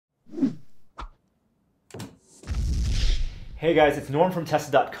Hey guys, it's Norm from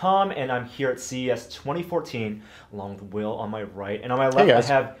Tesla.com, and I'm here at CES 2014 along with Will on my right. And on my left,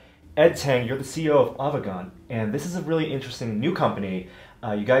 I have Ed Tang. You're the CEO of Avegant, and this is a really interesting new company.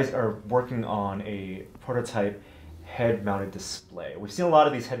 You guys are working on a prototype head-mounted display. We've seen a lot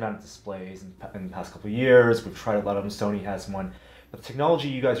of these head-mounted displays in the past couple of years. We've tried a lot of them. Sony has one. But the technology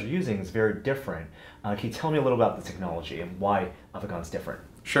you guys are using is very different. Can you tell me a little about the technology and why Avegant's different?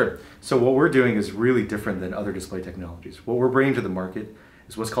 Sure. So what we're doing is really different than other display technologies. What we're bringing to the market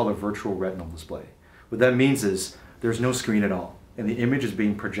is what's called a virtual retinal display. What that means is there's no screen at all, and the image is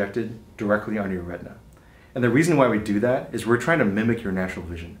being projected directly on your retina. And the reason why we do that is we're trying to mimic your natural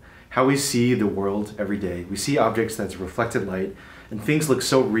vision. How we see the world every day. We see objects that's reflected light, and things look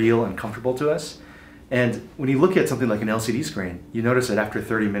so real and comfortable to us. And when you look at something like an LCD screen, you notice that after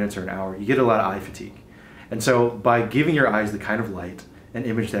 30 minutes or an hour, you get a lot of eye fatigue. And so by giving your eyes the kind of light and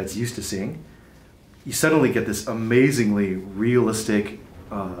image that it's used to seeing, you suddenly get this amazingly realistic,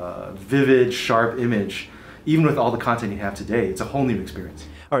 vivid, sharp image. Even with all the content you have today, it's a whole new experience.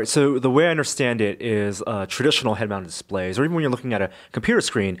 All right, so the way I understand it is traditional head-mounted displays, or even when you're looking at a computer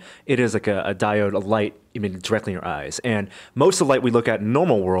screen, it is like a diode, a light emanating directly in your eyes. And most of the light we look at in the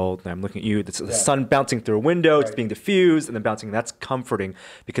normal world, and I'm looking at you, it's the sun bouncing through a window, it's being diffused, and then bouncing. That's comforting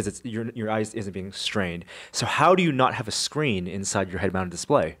because it's, your eyes isn't being strained. So how do you not have a screen inside your head-mounted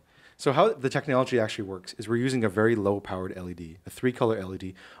display? So how the technology actually works is we're using a very low-powered LED, a 3-color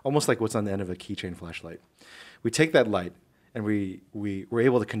LED, almost like what's on the end of a keychain flashlight. We take that light, and we're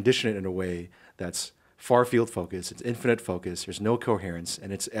able to condition it in a way that's far field focus, it's infinite focus, there's no coherence,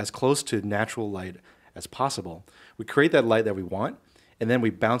 and it's as close to natural light as possible. We create that light that we want, and then we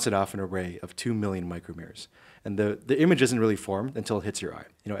bounce it off an array of 2 million micromirrors. And the image isn't really formed until it hits your eye.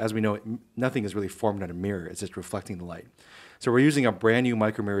 You know, as we know, nothing is really formed on a mirror, it's just reflecting the light. So we're using a brand new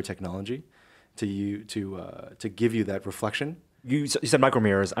micromirror technology to give you that reflection. You said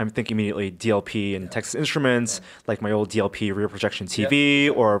micromirrors. I'm thinking immediately DLP and Texas Instruments, like my old DLP rear projection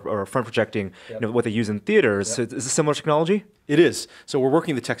TV or front projecting, you know, what they use in theaters. So is this similar technology? It is. So we're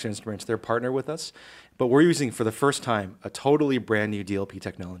working with Texas Instruments. They're a partner with us. But we're using, for the first time, a totally brand new DLP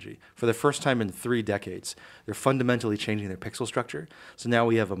technology. For the first time in 3 decades, they're fundamentally changing their pixel structure. So now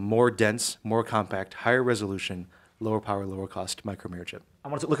we have a more dense, more compact, higher resolution, lower power, lower cost micromirror chip. I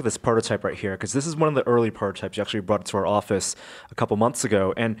want to look at this prototype right here because this is one of the early prototypes. You actually brought it to our office a couple months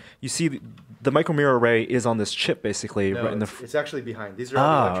ago, and you see the micromirror array is on this chip basically. No, right in it's actually behind. These are all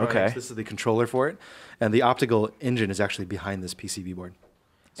the electronics. Okay. This is the controller for it, and the optical engine is actually behind this PCB board.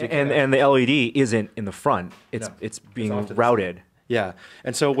 So and the LED isn't in the front. It's being routed. Yeah,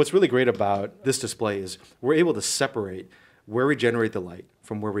 and so what's really great about this display is we're able to separate where we generate the light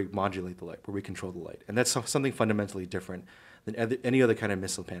from where we modulate the light, where we control the light. And that's something fundamentally different than any other kind of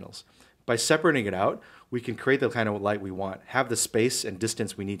missile panels. By separating it out, we can create the kind of light we want, have the space and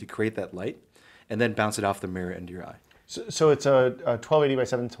distance we need to create that light, and then bounce it off the mirror into your eye. So it's a 1280 by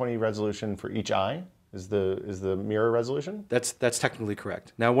 720 resolution for each eye? Is the mirror resolution? That's technically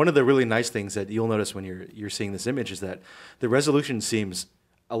correct. Now, one of the really nice things that you'll notice when you're seeing this image is that the resolution seems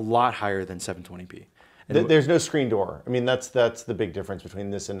a lot higher than 720p. There's no screen door. I mean, that's the big difference between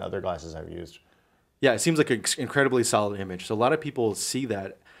this and other glasses I've used. Yeah, it seems like an incredibly solid image. So a lot of people see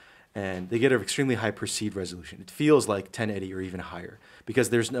that and they get an extremely high perceived resolution. It feels like 1080 or even higher because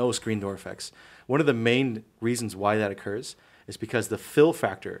there's no screen door effects. One of the main reasons why that occurs is because the fill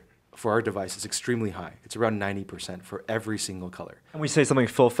factor for our device is extremely high. It's around 90% for every single color. And we say something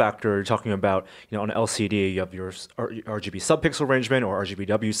fill factor, you're talking about, you know, on an LCD, you have your RGB subpixel arrangement or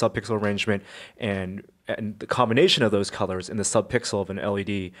RGBW subpixel arrangement, and the combination of those colors in the subpixel of an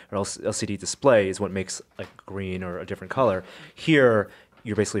LED or LCD display is what makes like green or a different color. Here,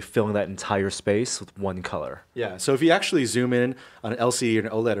 you're basically filling that entire space with one color. Yeah, so if you actually zoom in on an LCD or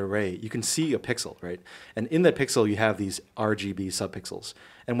an OLED array, you can see a pixel, right? And in that pixel, you have these RGB subpixels.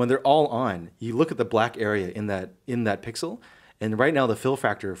 And when they're all on, you look at the black area in that pixel, and right now the fill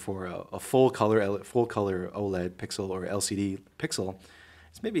factor for a full color OLED pixel or LCD pixel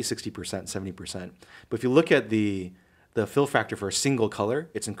is maybe 60%, 70%. But if you look at the fill factor for a single color,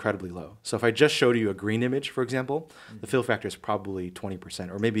 it's incredibly low. So if I just showed you a green image, for example, the fill factor is probably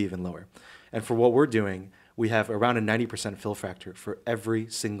 20% or maybe even lower. And for what we're doing, we have around a 90% fill factor for every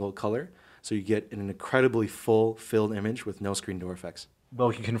single color. So you get an incredibly full filled image with no screen door effects. Well,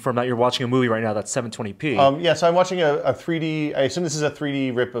 you can confirm that you're watching a movie right now that's 720p. Yeah, so I'm watching a 3D, I assume this is a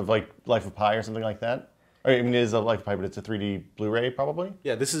 3D rip of like Life of Pi or something like that? I mean, it is a Life of Pi, but it's a 3D Blu-ray probably?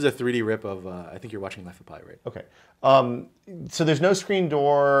 Yeah, this is a 3D rip of, I think you're watching Life of Pi, right? Okay. So there's no screen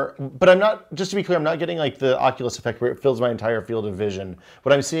door, but I'm not, just to be clear, I'm not getting like the Oculus effect where it fills my entire field of vision.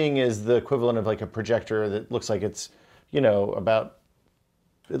 What I'm seeing is the equivalent of like a projector that looks like it's about.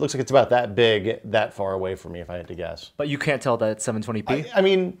 It looks like it's about that big, that far away from me, if I had to guess. But you can't tell that it's 720p? I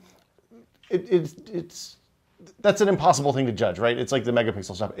mean, it's that's an impossible thing to judge, right? It's like the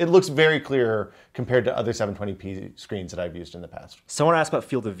megapixel stuff. It looks very clear compared to other 720p screens that I've used in the past. Someone asked about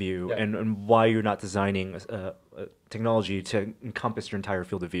field of view and why you're not designing a technology to encompass your entire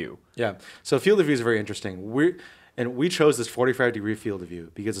field of view. Yeah, so field of view is very interesting. We chose this 45-degree field of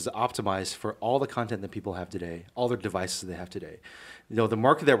view because it's optimized for all the content that people have today, all their devices they have today. The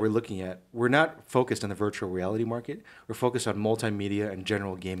market that we're looking at, we're not focused on the virtual reality market. We're focused on multimedia and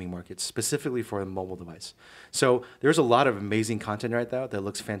general gaming markets, specifically for a mobile device. So there's a lot of amazing content right now that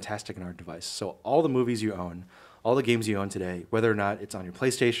looks fantastic in our device. So all the movies you own, all the games you own today, whether or not it's on your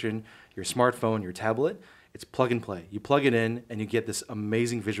PlayStation, your smartphone, your tablet, it's plug and play. You plug it in and you get this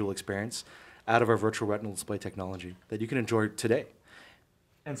amazing visual experience out of our virtual retinal display technology that you can enjoy today.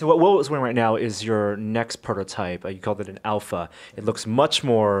 And so what Will is wearing right now is your next prototype. You called it an alpha. It looks much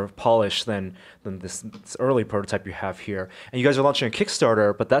more polished than this early prototype you have here. And you guys are launching a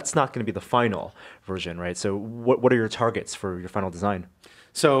Kickstarter, but that's not going to be the final version, right? So what are your targets for your final design?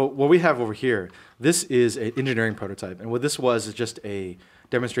 So what we have over here, this is an engineering prototype. And what this was is just a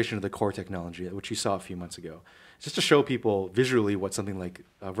demonstration of the core technology, which you saw a few months ago. Just to show people visually what something like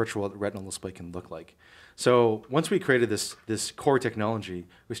a virtual retinal display can look like. So once we created this core technology,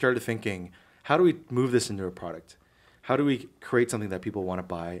 we started thinking, how do we move this into a product? How do we create something that people want to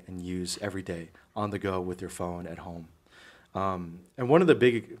buy and use every day on the go with their phone at home? And one of the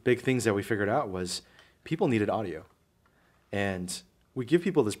big things that we figured out was people needed audio. And we give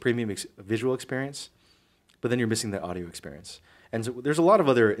people this premium visual experience, but then you're missing the audio experience. And so there's a lot of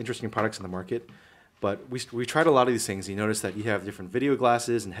other interesting products in the market, but we tried a lot of these things. You notice that you have different video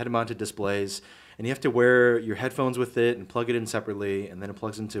glasses and head-mounted displays, and you have to wear your headphones with it and plug it in separately, and then it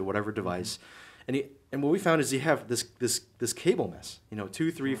plugs into whatever device. And what we found is you have this cable mess,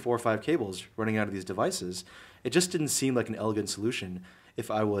 2, 3, 4, 5 cables running out of these devices. It just didn't seem like an elegant solution if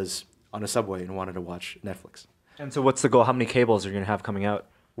I was on a subway and wanted to watch Netflix. And so what's the goal? How many cables are you going to have coming out?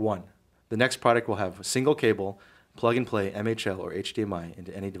 1. The next product will have a single cable, plug and play MHL or HDMI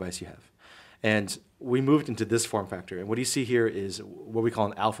into any device you have. And we moved into this form factor. And what you see here is what we call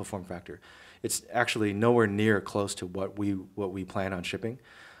an alpha form factor. It's actually nowhere near close to what we plan on shipping.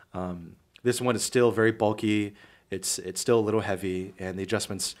 This one is still very bulky. It's still a little heavy, and the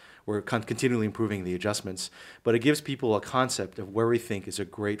adjustments, we're continually improving the adjustments. But it gives people a concept of where we think is a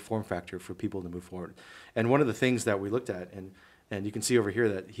great form factor for people to move forward. And one of the things that we looked at, and you can see over here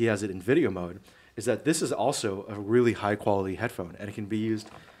that he has it in video mode, is that this is also a really high quality headphone, and it can be used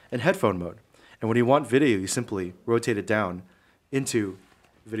in headphone mode. And when you want video, you simply rotate it down into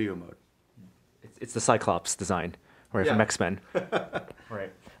video mode. It's the Cyclops design, right, from X-Men.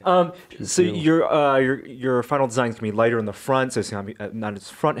 Right. So your final design is going to be lighter in the front, so it's going to be not as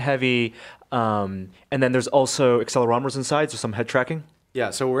front heavy. And then there's also accelerometers inside, so some head tracking. Yeah,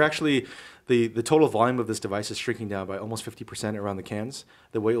 so we're actually, the total volume of this device is shrinking down by almost 50% around the cans.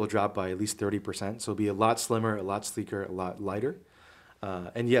 The weight will drop by at least 30%, so it'll be a lot slimmer, a lot sleeker, a lot lighter.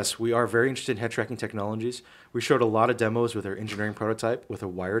 And yes, we are very interested in head tracking technologies. We showed a lot of demos with our engineering prototype with a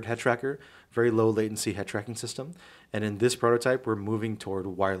wired head tracker, very low latency head tracking system. And in this prototype, we're moving toward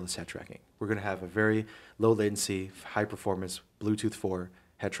wireless head tracking. We're going to have a very low latency, high performance Bluetooth 4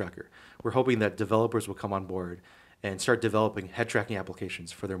 head tracker. We're hoping that developers will come on board and start developing head tracking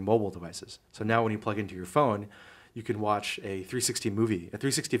applications for their mobile devices. So now when you plug into your phone, you can watch a 360 movie, a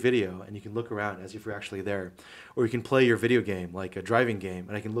 360 video, and you can look around as if you're actually there. Or you can play your video game, like a driving game,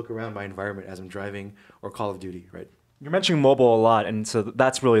 and I can look around my environment as I'm driving, or Call of Duty, right? You're mentioning mobile a lot, and so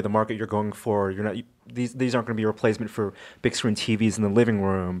that's really the market you're going for. You're not, these aren't going to be a replacement for big screen TVs in the living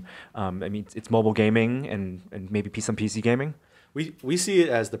room. I mean, it's mobile gaming and maybe some PC gaming. We see it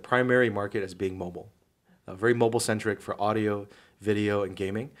as the primary market as being mobile, very mobile-centric for audio, video, and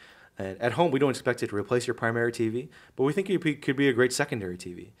gaming. And at home, we don't expect it to replace your primary TV, but we think it could be a great secondary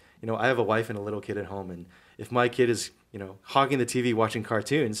TV. I have a wife and a little kid at home, and if my kid is, hogging the TV watching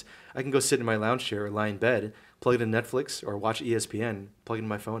cartoons, I can go sit in my lounge chair or lie in bed, plug it in Netflix or watch ESPN, plug it in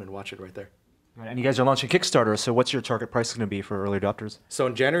my phone and watch it right there. And you guys are launching Kickstarter, so what's your target price going to be for early adopters? So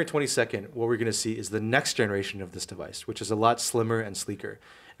on January 22nd, what we're going to see is the next generation of this device, which is a lot slimmer and sleeker.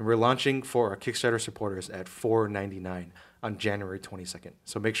 And we're launching for our Kickstarter supporters at $499 on January 22nd.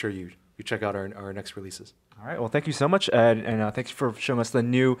 So make sure you check out our next releases. All right. Well, thank you so much, Ed, and thanks for showing us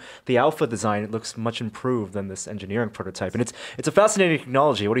the alpha design. It looks much improved than this engineering prototype, and it's a fascinating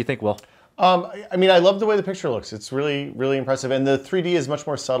technology. What do you think, Will? I mean, I love the way the picture looks. It's really, really impressive, and the 3D is much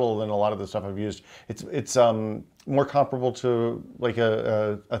more subtle than a lot of the stuff I've used. It's more comparable to like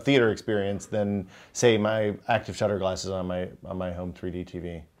a theater experience than, say, my active shutter glasses on my home 3D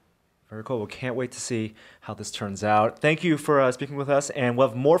TV. Very cool. We can't wait to see how this turns out. Thank you for speaking with us, and we'll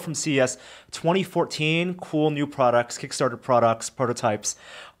have more from CES 2014. Cool new products, Kickstarter products, prototypes,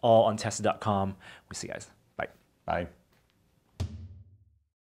 all on tested.com. We'll see you guys. Bye. Bye.